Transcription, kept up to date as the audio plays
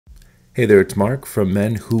Hey there, it's Mark from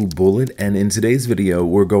Men Who Bullet, and in today's video,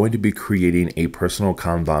 we're going to be creating a personal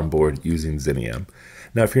Kanban board using Zinnia.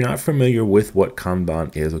 Now, if you're not familiar with what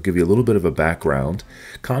Kanban is, I'll give you a little bit of a background.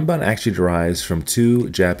 Kanban actually derives from two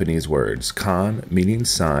Japanese words, kan meaning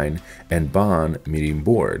sign and ban meaning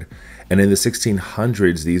board. And in the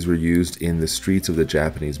 1600s, these were used in the streets of the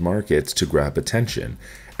Japanese markets to grab attention.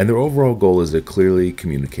 And their overall goal is to clearly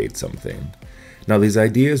communicate something. Now, these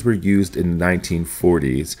ideas were used in the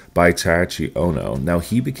 1940s by Taiichi Ohno. Now,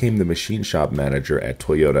 he became the machine shop manager at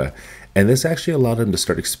Toyota, and this actually allowed him to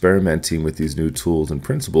start experimenting with these new tools and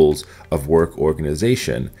principles of work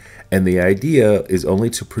organization. And the idea is only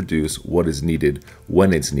to produce what is needed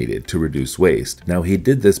when it's needed to reduce waste. Now, he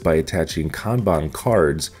did this by attaching Kanban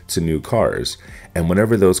cards to new cars. And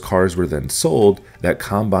whenever those cars were then sold, that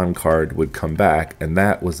Kanban card would come back, and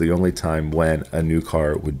that was the only time when a new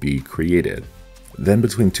car would be created. Then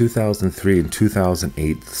between 2003 and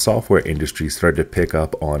 2008, the software industry started to pick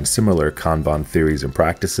up on similar Kanban theories and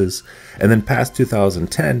practices. And then past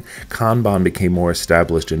 2010, Kanban became more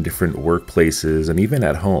established in different workplaces and even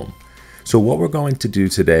at home. So what we're going to do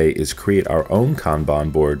today is create our own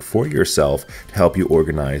Kanban board for yourself to help you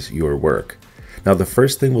organize your work. Now, the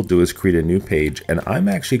first thing we'll do is create a new page, and I'm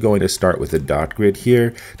actually going to start with a dot grid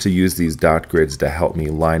here to use these dot grids to help me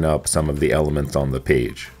line up some of the elements on the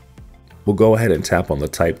page. We'll go ahead and tap on the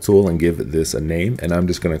type tool and give this a name, and I'm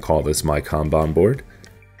just going to call this my Kanban board.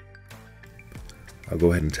 I'll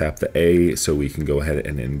go ahead and tap the A so we can go ahead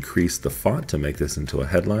and increase the font to make this into a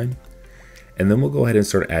headline. And then we'll go ahead and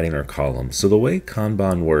start adding our columns. So the way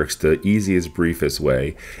Kanban works, the easiest, briefest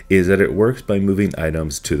way, is that it works by moving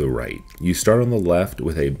items to the right. You start on the left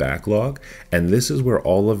with a backlog, and this is where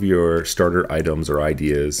all of your starter items or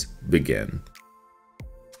ideas begin.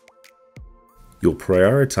 You'll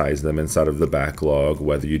prioritize them inside of the backlog,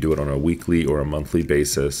 whether you do it on a weekly or a monthly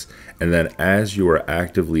basis. And then as you are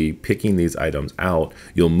actively picking these items out,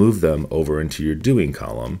 you'll move them over into your doing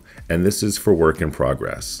column. And this is for work in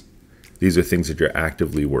progress. These are things that you're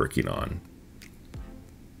actively working on.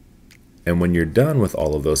 And when you're done with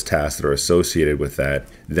all of those tasks that are associated with that,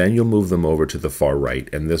 then you'll move them over to the far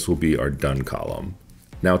right, and this will be our done column.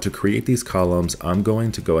 Now, to create these columns, I'm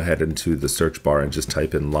going to go ahead into the search bar and just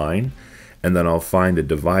type in line. And then I'll find a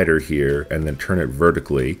divider here and then turn it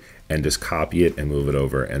vertically and just copy it and move it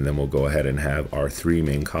over. And then we'll go ahead and have our three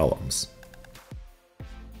main columns.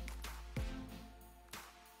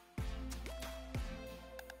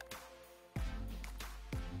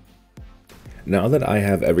 Now that I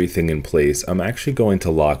have everything in place, I'm actually going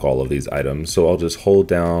to lock all of these items. So I'll just hold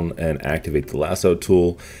down and activate the lasso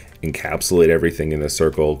tool, encapsulate everything in a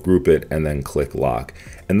circle, group it, and then click lock.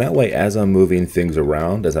 And that way, as I'm moving things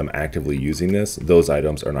around, as I'm actively using this, those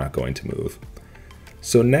items are not going to move.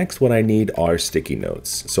 So next, what I need are sticky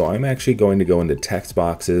notes. So I'm actually going to go into text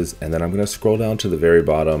boxes, and then I'm going to scroll down to the very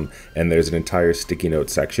bottom, and there's an entire sticky note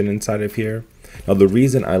section inside of here. Now, the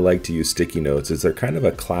reason I like to use sticky notes is they're kind of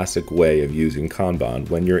a classic way of using Kanban.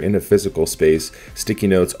 When you're in a physical space, sticky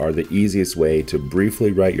notes are the easiest way to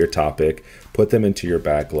briefly write your topic, put them into your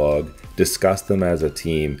backlog, discuss them as a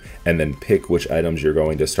team, and then pick which items you're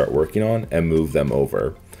going to start working on and move them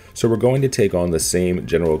over. So we're going to take on the same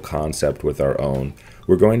general concept with our own.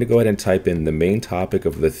 We're going to go ahead and type in the main topic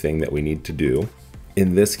of the thing that we need to do.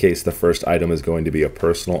 In this case, the first item is going to be a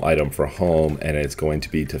personal item for home, and it's going to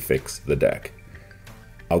be to fix the deck.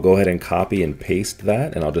 I'll go ahead and copy and paste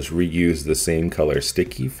that, and I'll just reuse the same color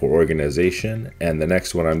sticky for organization. And the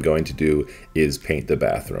next one I'm going to do is paint the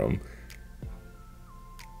bathroom.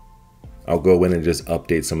 I'll go in and just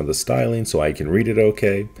update some of the styling so I can read it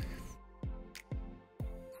okay.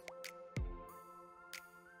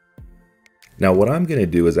 Now what I'm going to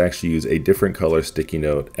do is actually use a different color sticky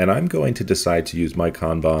note, and I'm going to decide to use my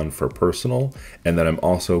Kanban for personal, and then I'm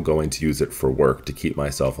also going to use it for work to keep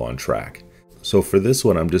myself on track. So for this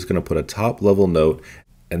one, I'm just going to put a top level note,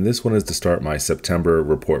 and this one is to start my September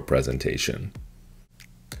report presentation.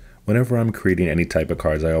 Whenever I'm creating any type of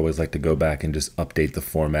cards, I always like to go back and just update the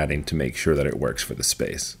formatting to make sure that it works for the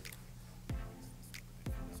space.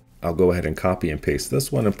 I'll go ahead and copy and paste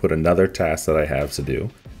this one and put another task that I have to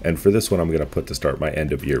do. And for this one, I'm going to put to start my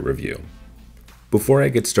end of year review. Before I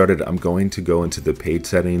get started, I'm going to go into the page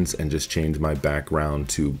settings and just change my background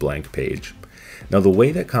to blank page. Now, the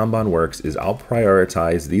way that Kanban works is I'll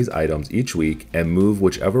prioritize these items each week and move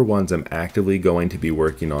whichever ones I'm actively going to be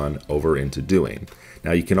working on over into doing.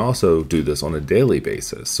 Now, you can also do this on a daily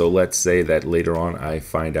basis. So let's say that later on I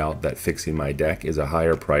find out that fixing my deck is a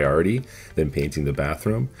higher priority than painting the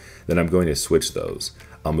bathroom, then I'm going to switch those.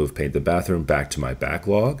 I'll move paint the bathroom back to my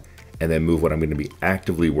backlog, and then move what I'm going to be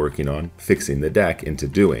actively working on, fixing the deck, into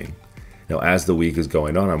doing. Now, as the week is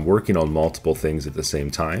going on, I'm working on multiple things at the same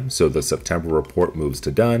time. So the September report moves to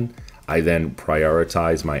done. I then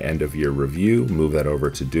prioritize my end of year review, move that over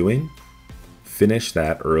to doing, finish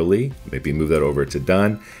that early, maybe move that over to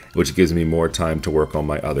done, which gives me more time to work on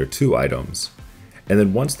my other 2 items. And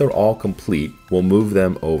then once they're all complete, we'll move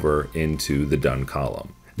them over into the done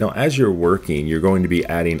column. Now, as you're working, you're going to be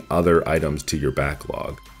adding other items to your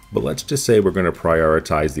backlog. But let's just say we're going to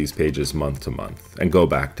prioritize these pages month to month and go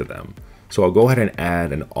back to them. So I'll go ahead and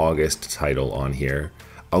add an August title on here.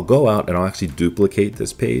 I'll go out and I'll actually duplicate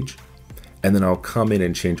this page, and then I'll come in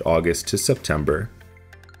and change August to September.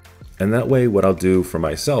 And that way, what I'll do for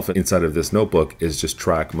myself inside of this notebook is just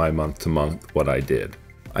track my month to month what I did.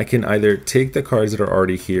 I can either take the cards that are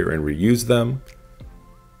already here and reuse them,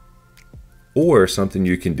 or something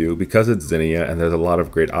you can do, because it's Zinnia and there's a lot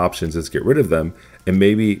of great options, is get rid of them and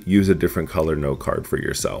maybe use a different color note card for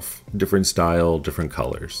yourself. Different style, different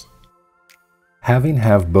colors. Having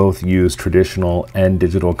both used traditional and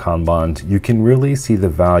digital Kanbans, you can really see the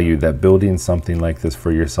value that building something like this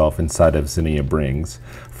for yourself inside of Zinnia brings.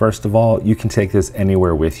 First of all, you can take this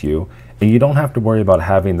anywhere with you, and you don't have to worry about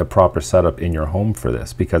having the proper setup in your home for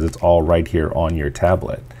this because it's all right here on your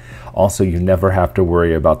tablet. Also, you never have to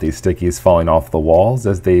worry about these stickies falling off the walls,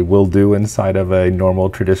 as they will do inside of a normal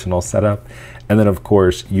traditional setup. And then of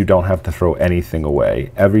course, you don't have to throw anything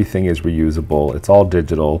away. Everything is reusable, it's all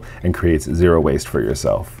digital, and creates zero waste for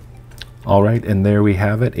yourself. All right, and there we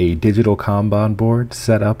have it, a digital Kanban board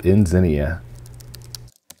set up in Zinnia.